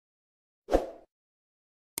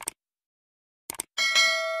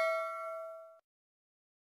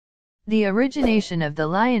The origination of the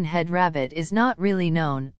Lionhead rabbit is not really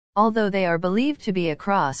known, although they are believed to be a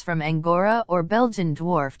cross from Angora or Belgian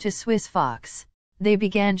Dwarf to Swiss fox. They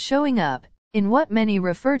began showing up, in what many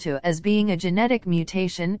refer to as being a genetic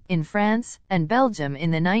mutation, in France and Belgium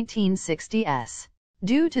in the 1960s.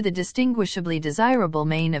 Due to the distinguishably desirable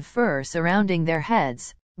mane of fur surrounding their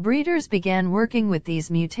heads, breeders began working with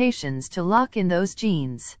these mutations to lock in those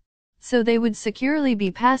genes, so they would securely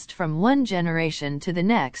be passed from one generation to the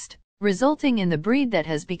next, resulting in the breed that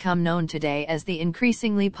has become known today as the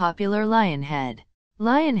increasingly popular Lionhead.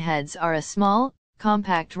 Lionheads are a small,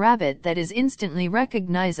 compact rabbit that is instantly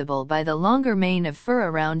recognizable by the longer mane of fur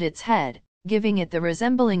around its head, giving it the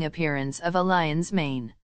resembling appearance of a lion's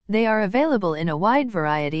mane. They are available in a wide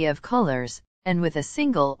variety of colors, and with a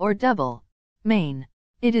single or double mane.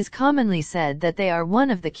 It is commonly said that they are one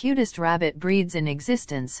of the cutest rabbit breeds in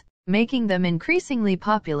existence, making them increasingly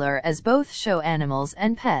popular as both show animals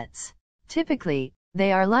and pets. Typically,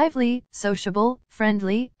 they are lively, sociable,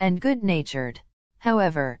 friendly, and good-natured.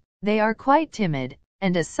 However, they are quite timid,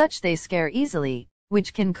 and as such they scare easily,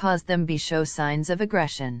 which can cause them to show signs of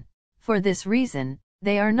aggression. For this reason,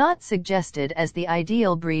 they are not suggested as the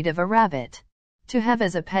ideal breed of a rabbit to have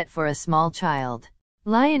as a pet for a small child.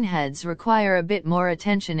 Lionheads require a bit more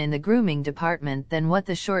attention in the grooming department than what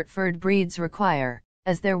the short-furred breeds require,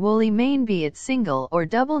 as their woolly mane, be it single or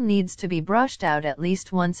double, needs to be brushed out at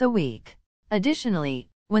least once a week. Additionally,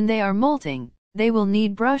 when they are molting, they will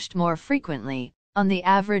need brushed more frequently, on the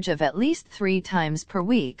average of at least 3 times per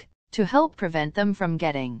week, to help prevent them from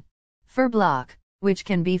getting fur block, which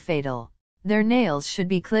can be fatal. Their nails should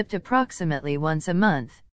be clipped approximately once a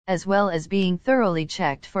month, as well as being thoroughly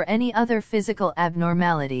checked for any other physical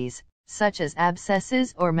abnormalities, such as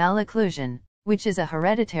abscesses or malocclusion, which is a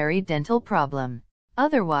hereditary dental problem.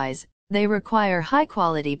 Otherwise, they require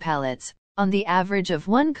high-quality pellets, on the average of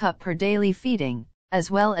 1 cup per daily feeding, as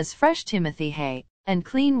well as fresh timothy hay, and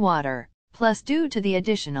clean water. Plus, due to the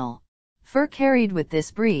additional fur carried with this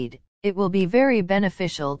breed, it will be very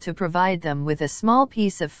beneficial to provide them with a small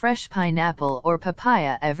piece of fresh pineapple or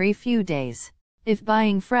papaya every few days. If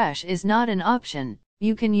buying fresh is not an option,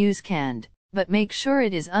 you can use canned, but make sure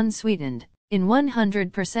it is unsweetened, in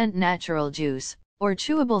 100% natural juice, or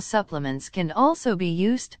chewable supplements can also be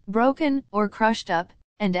used, broken or crushed up,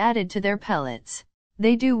 and added to their pellets.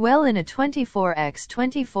 They do well in a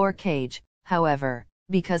 24x24 cage, however,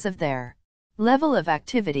 because of their level of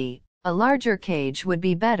activity, a larger cage would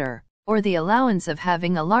be better, or the allowance of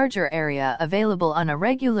having a larger area available on a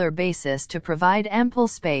regular basis to provide ample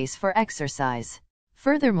space for exercise.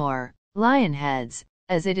 Furthermore, Lionheads,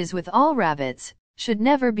 as it is with all rabbits, should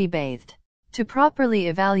never be bathed. To properly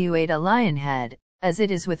evaluate a Lionhead, as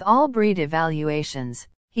it is with all breed evaluations,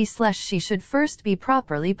 he/she should first be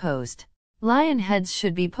properly posed. Lionheads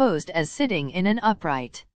should be posed as sitting in an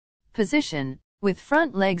upright position, with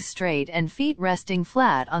front legs straight and feet resting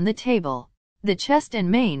flat on the table. The chest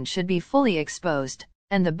and mane should be fully exposed,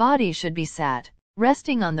 and the body should be sat,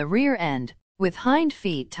 resting on the rear end, with hind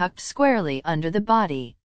feet tucked squarely under the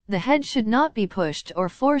body. The head should not be pushed or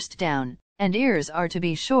forced down, and ears are to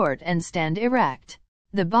be short and stand erect.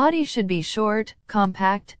 The body should be short,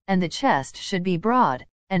 compact, and the chest should be broad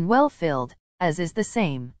and well filled, as is the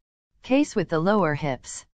same case with the lower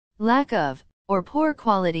hips. Lack of, or poor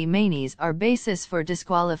quality manes are basis for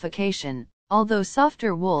disqualification. Although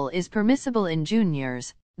softer wool is permissible in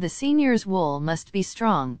juniors, the seniors' wool must be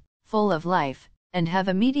strong, full of life, and have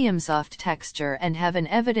a medium soft texture and have an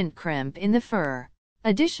evident crimp in the fur.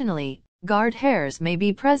 Additionally, guard hairs may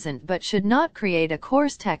be present but should not create a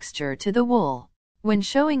coarse texture to the wool. When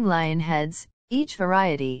showing Lionheads, each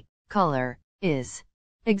variety, color, is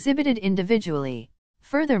exhibited individually.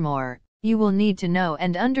 Furthermore, you will need to know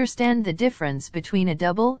and understand the difference between a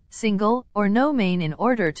double, single, or no mane in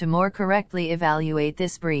order to more correctly evaluate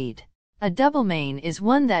this breed. A double mane is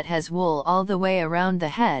one that has wool all the way around the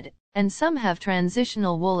head, and some have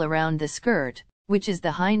transitional wool around the skirt, which is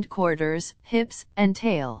the hindquarters, hips, and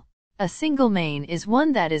tail. A single mane is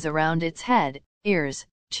one that is around its head, ears,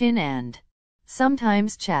 chin and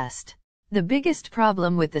sometimes chest. The biggest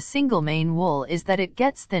problem with the single mane wool is that it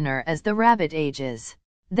gets thinner as the rabbit ages.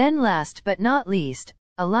 Then last but not least,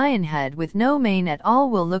 a Lionhead with no mane at all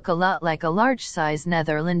will look a lot like a large-size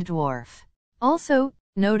Netherland dwarf. Also,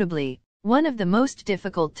 notably, one of the most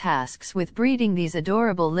difficult tasks with breeding these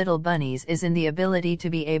adorable little bunnies is in the ability to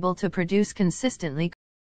be able to produce consistently